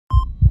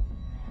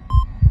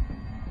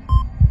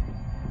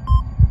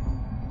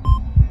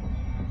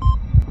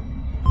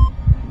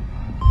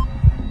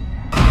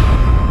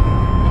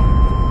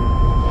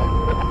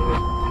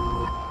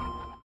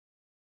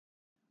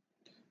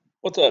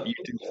What's up,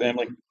 YouTube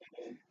family?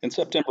 In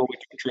September, we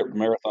took a trip to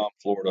Marathon,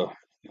 Florida,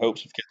 in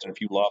hopes of catching a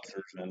few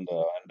lobsters and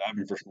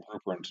diving for some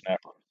grouper and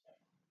snapper.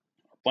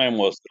 Our plan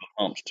was to the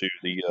humps to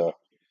the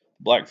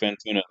blackfin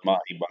tuna and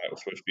Mahi bite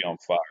was supposed to be on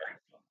fire.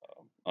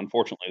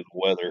 Unfortunately, the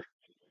weather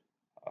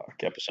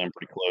kept us in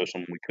pretty close,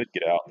 and when we could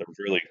get out, there was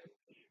really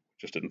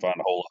just didn't find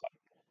a whole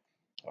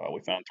lot.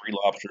 We found three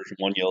lobsters and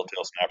one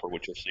yellowtail snapper,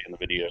 which you'll see in the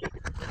video. But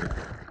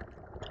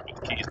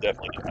the keys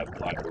definitely didn't have the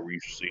life that we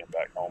used to seeing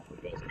back home from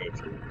the Gulf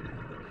Coast.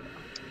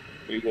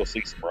 You'll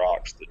see some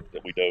rocks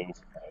that we dove.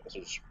 This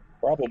was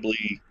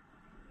probably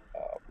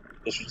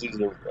this was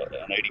either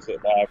an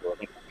 80-foot dive or a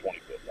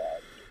 120-foot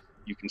dive.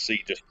 You can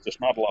see just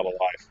not a lot of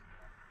life.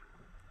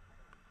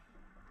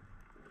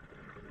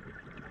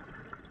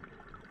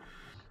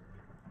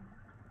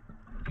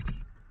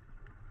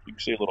 You can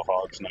see a little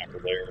hog snapper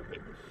there, but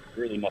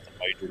really nothing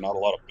major. Not a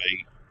lot of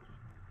bait.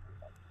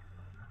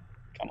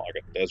 Kind of like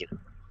a desert.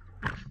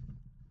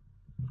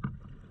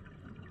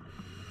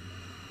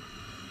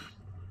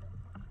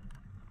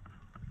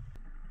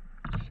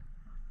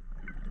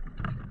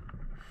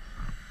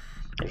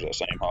 There's that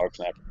same hog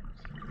snapper.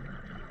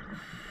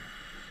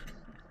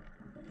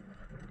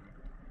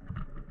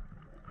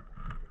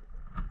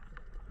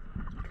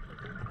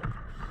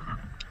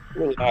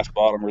 Really nice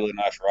bottom, really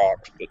nice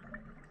rocks, but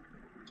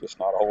just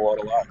not a whole lot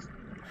of life.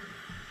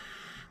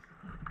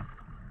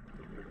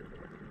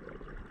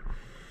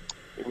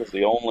 It was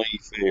the only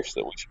fish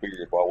that we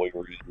speared while we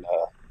were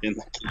in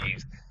the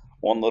Keys.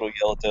 One little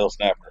yellowtail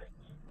snapper.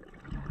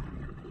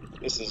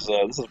 This is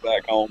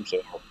back home,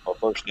 so our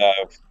first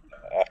dive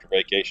after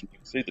vacation. You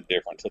can see the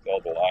difference. Look at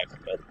all the life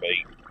and all the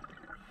bait.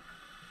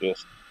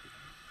 Just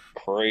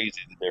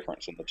crazy the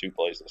difference in the two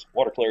places.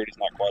 Water clarity is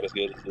not quite as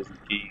good as it is in the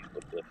Keys,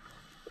 but the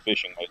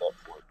fishing made up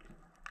for it.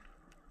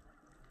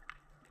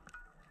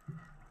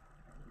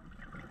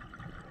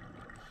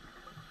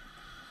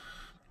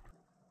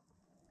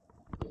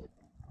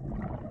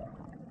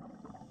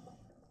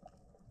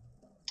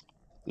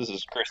 This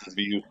is Chris's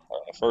view.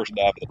 First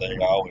dive of the day.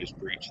 I always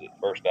preach that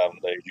first dive of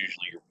the day is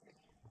usually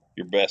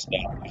your best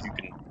dive because you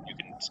can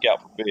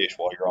scout for fish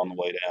while you're on the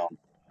way down.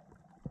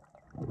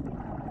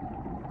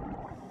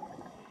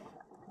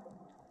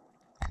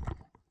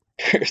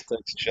 Chris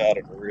takes a shot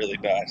at a really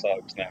nice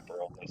hog snapper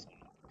on this one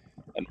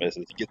and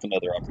misses. He gets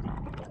another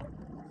opportunity.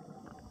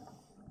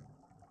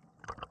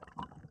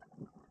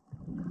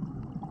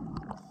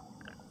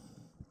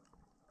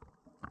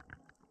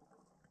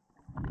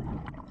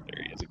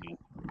 There he is again.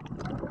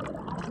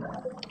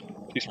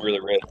 See some really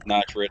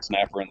nice red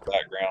snapper in the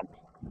background.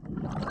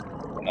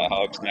 And that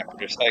hog snapper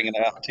just hanging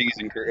out,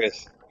 teasing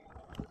Chris.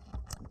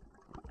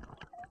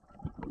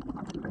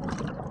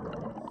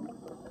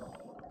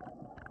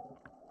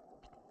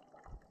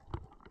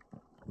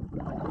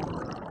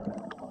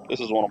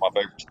 This is one of my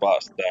favorite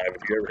spots to dive.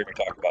 If you ever hear me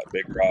talk about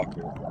big rock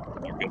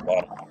or good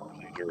bottom numbers,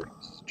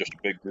 this is just a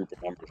big group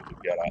of numbers that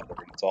we've got out there.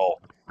 And it's all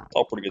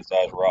pretty good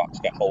sized rocks.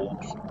 Got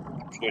holes,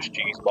 Swiss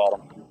cheese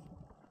bottom.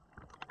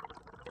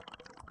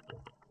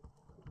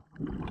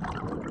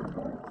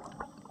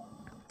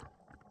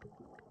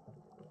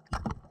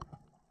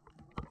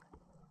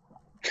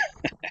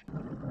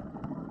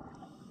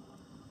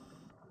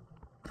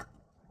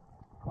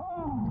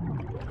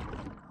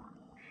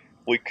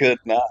 We could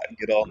not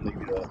get on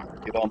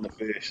the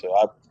fish.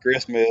 So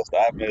Chris missed,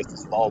 I missed.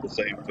 It's all the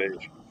same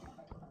fish.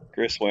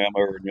 Chris swam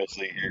over, and you'll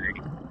see here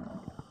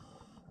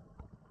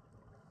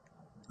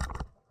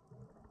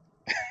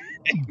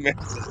he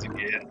misses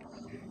again.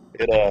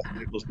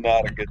 It was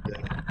not a good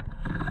day.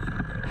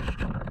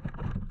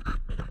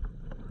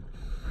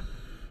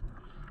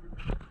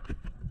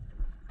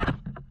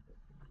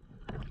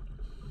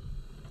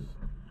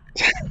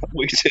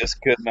 We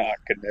just could not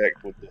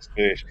connect with this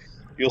fish.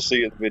 You'll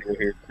see in the video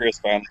here. Chris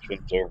finally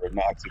swims over and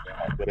knocks him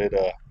out, but it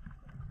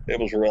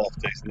was rough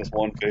chasing this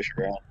one fish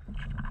around.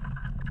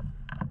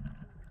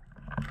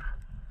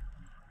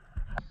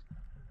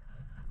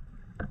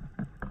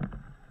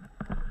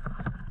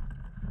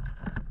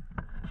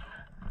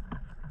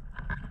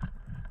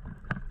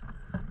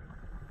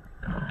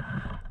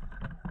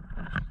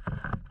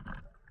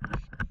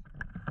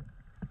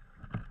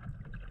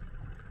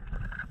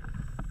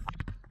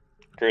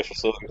 Chris was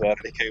so excited.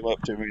 He came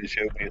up to me to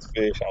show me his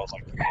fish. I was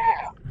like,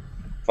 yeah,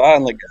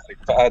 finally got him,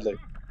 finally.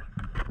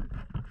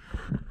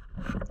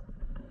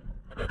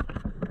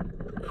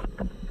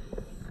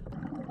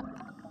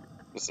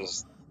 This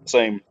is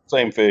same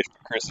fish,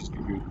 but Chris is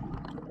good.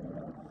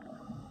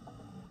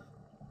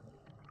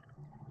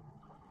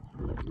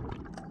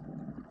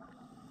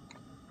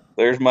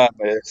 There's my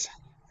miss.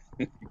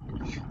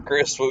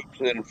 Chris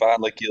swoops in and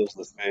finally kills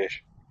this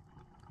fish.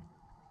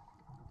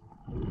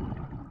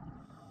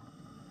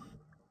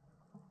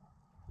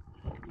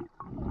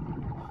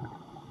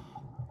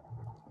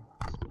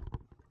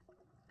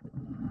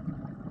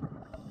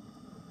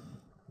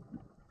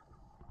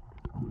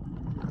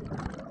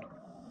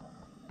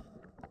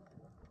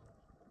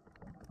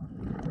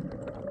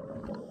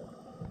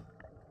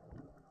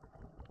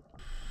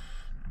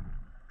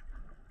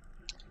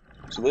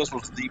 So this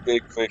was the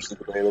big fish of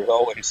the day. There's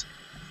always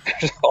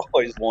There's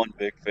always one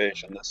big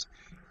fish, and this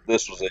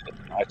was it.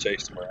 I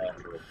chased him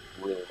around for a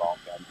really long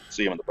time. You can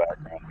see him in the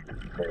background.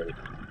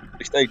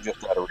 He stayed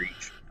just out of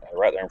reach,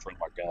 right there in front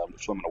of my gun,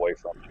 swimming away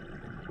from me.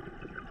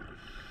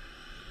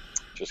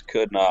 Just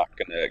could not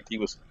connect.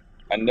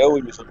 I know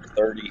he was under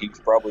 30. He was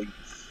probably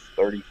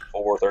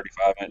 34,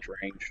 35-inch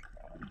range.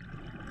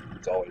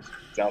 It's always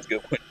sounds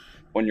good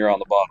when you're on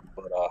the bottom,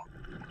 but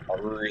I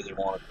really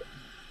wanted to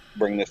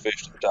bring this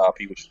fish to the top.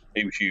 He was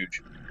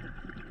huge.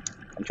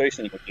 I'm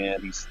chasing him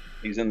again.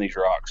 He's in these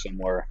rocks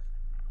somewhere.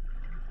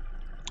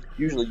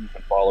 Usually you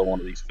can follow one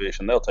of these fish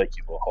and they'll take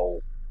you to a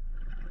hole.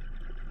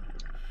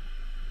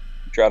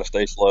 You try to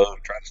stay slow,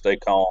 try to stay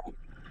calm.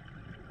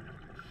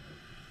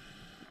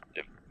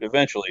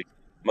 Eventually,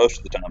 most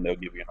of the time they'll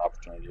give you an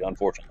opportunity.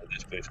 Unfortunately,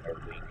 this fish never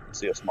did. You can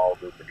see a small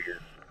grouper here.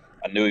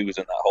 I knew he was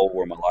in that hole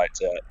where my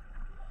light's at.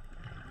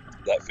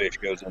 That fish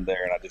goes in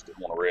there and I just didn't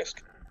want to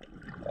risk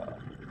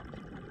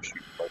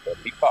shooting right there.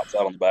 He pops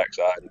out on the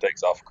backside and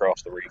takes off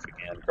across the reef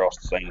again, across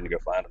the sand to go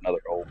find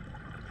another hole.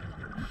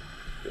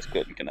 Just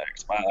couldn't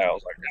connect. Finally, I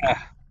was like,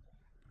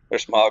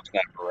 there's some hog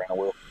snapper around.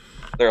 Well,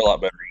 they're a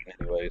lot better eating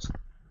anyways.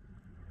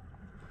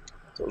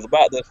 So it was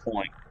about this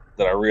point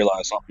that I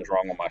realized something was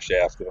wrong with my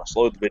shaft because I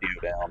slowed the video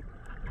down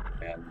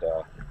and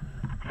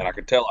I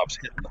could tell I was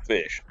hitting the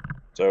fish.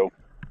 So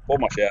I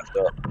pulled my shaft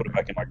up, put it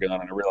back in my gun,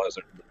 and I realized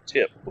that the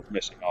tip was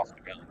missing off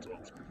the gun. So it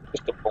was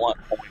just a blunt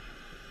point.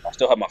 I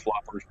still had my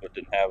floppers, but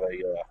didn't have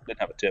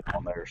a tip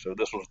on there. So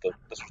this was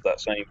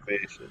that same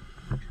fish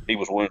that he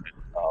was wounded.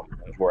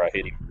 Is where I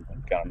hit him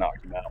and kind of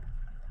knocked him out.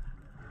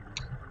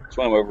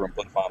 Swam over and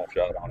put a final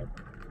shot on him.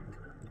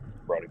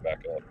 Brought him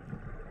back up.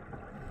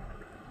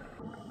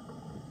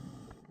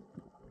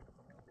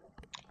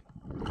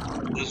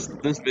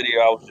 This video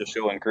I was just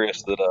showing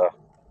Chris that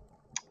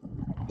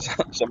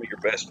some of your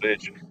best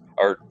fish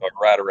are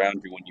right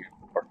around you when you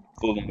are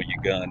fooling with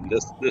your gun.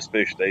 This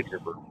fish stayed here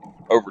for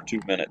over 2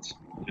 minutes,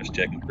 just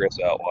checking Chris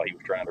out while he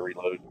was trying to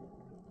reload.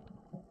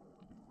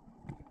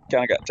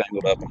 Kind of got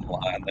tangled up in the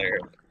line there.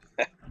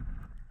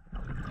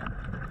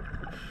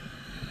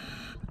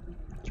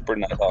 It's a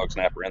pretty nice hog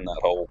snapper in that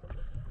hole.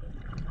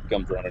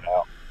 Comes running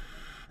out.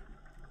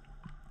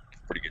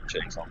 Pretty good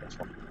chase on this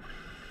one.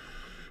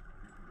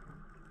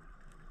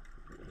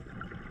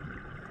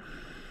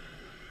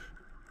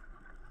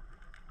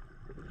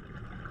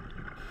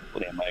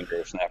 Plenty of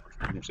mangrove snappers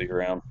you can see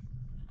around.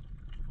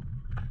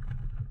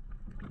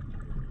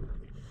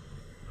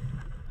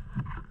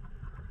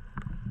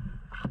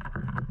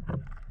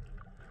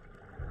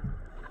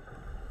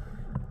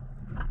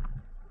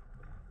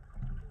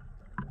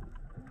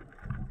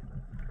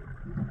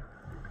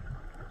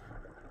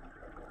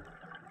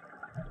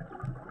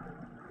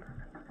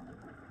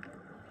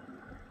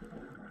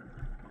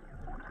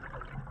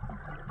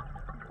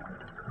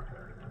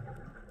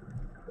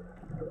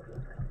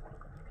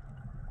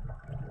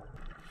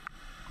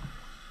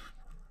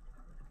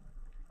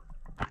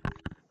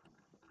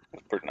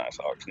 Pretty nice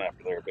hog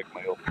snapper there, big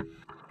male.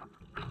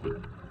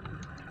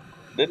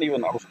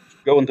 I was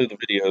going through the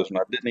videos and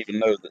I didn't even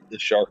know that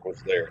this shark was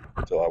there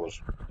until I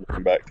was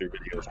looking back through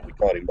videos and we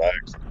caught him by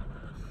accident.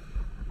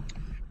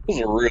 This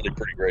is a really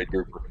pretty great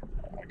grouper.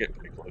 I get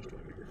pretty close to him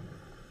here.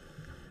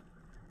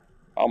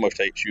 I almost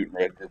hate shooting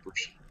red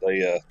groupers.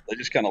 They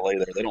just kind of lay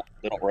there. They don't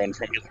run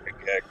from you like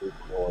a gag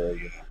grouper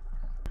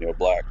or a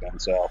black down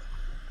south.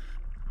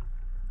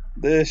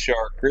 This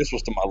shark, Chris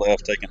was to my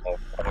left taking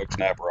a hog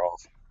snapper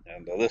off.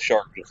 And this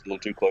shark was a little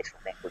too close for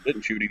comfort.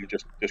 Didn't shoot him,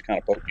 just kind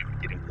of poked him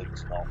and get him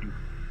loose.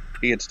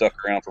 He had stuck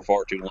around for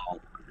far too long.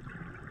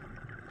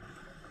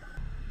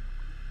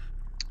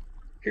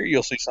 Here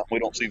you'll see something we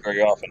don't see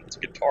very often. It's a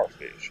guitar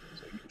fish.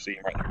 So you can see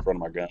him right there in front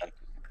of my gun.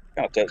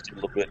 Kind of touched him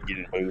a little bit, get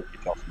him to move,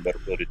 get off some better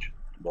footage.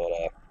 But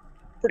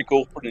pretty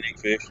cool, pretty neat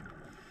fish.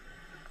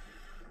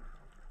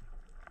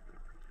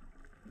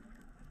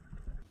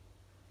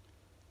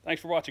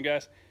 Thanks for watching,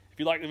 guys. If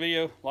you like the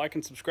video, like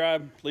and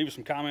subscribe. Leave us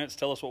some comments.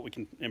 Tell us what we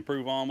can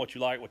improve on, what you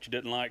like, what you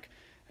didn't like.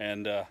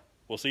 And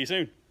we'll see you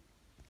soon.